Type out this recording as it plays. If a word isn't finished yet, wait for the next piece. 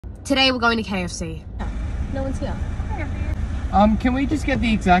Today we're going to KFC. No one's here. Can we just get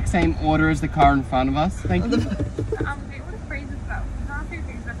the exact same order as the car in front of us? Thank you.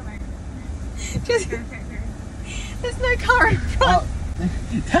 Just, there's no car in front.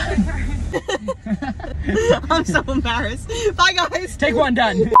 I'm so embarrassed. Bye guys. Take one,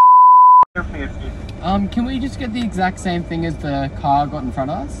 done. Can we just get the exact same thing as the car got in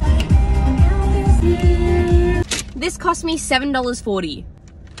front of us? This cost me $7.40.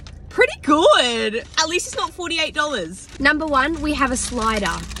 Pretty good. At least it's not $48. Number one, we have a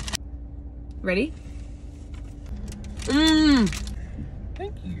slider. Ready?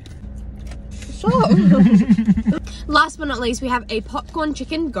 Thank you. Sure. Last but not least, we have a popcorn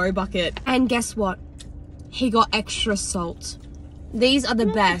chicken go bucket. And guess what? He got extra salt. These are the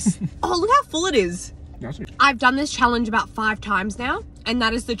best. Oh, look how full it is. I've done this challenge about 5 times now, and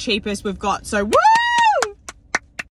that is the cheapest we've got. So, woo!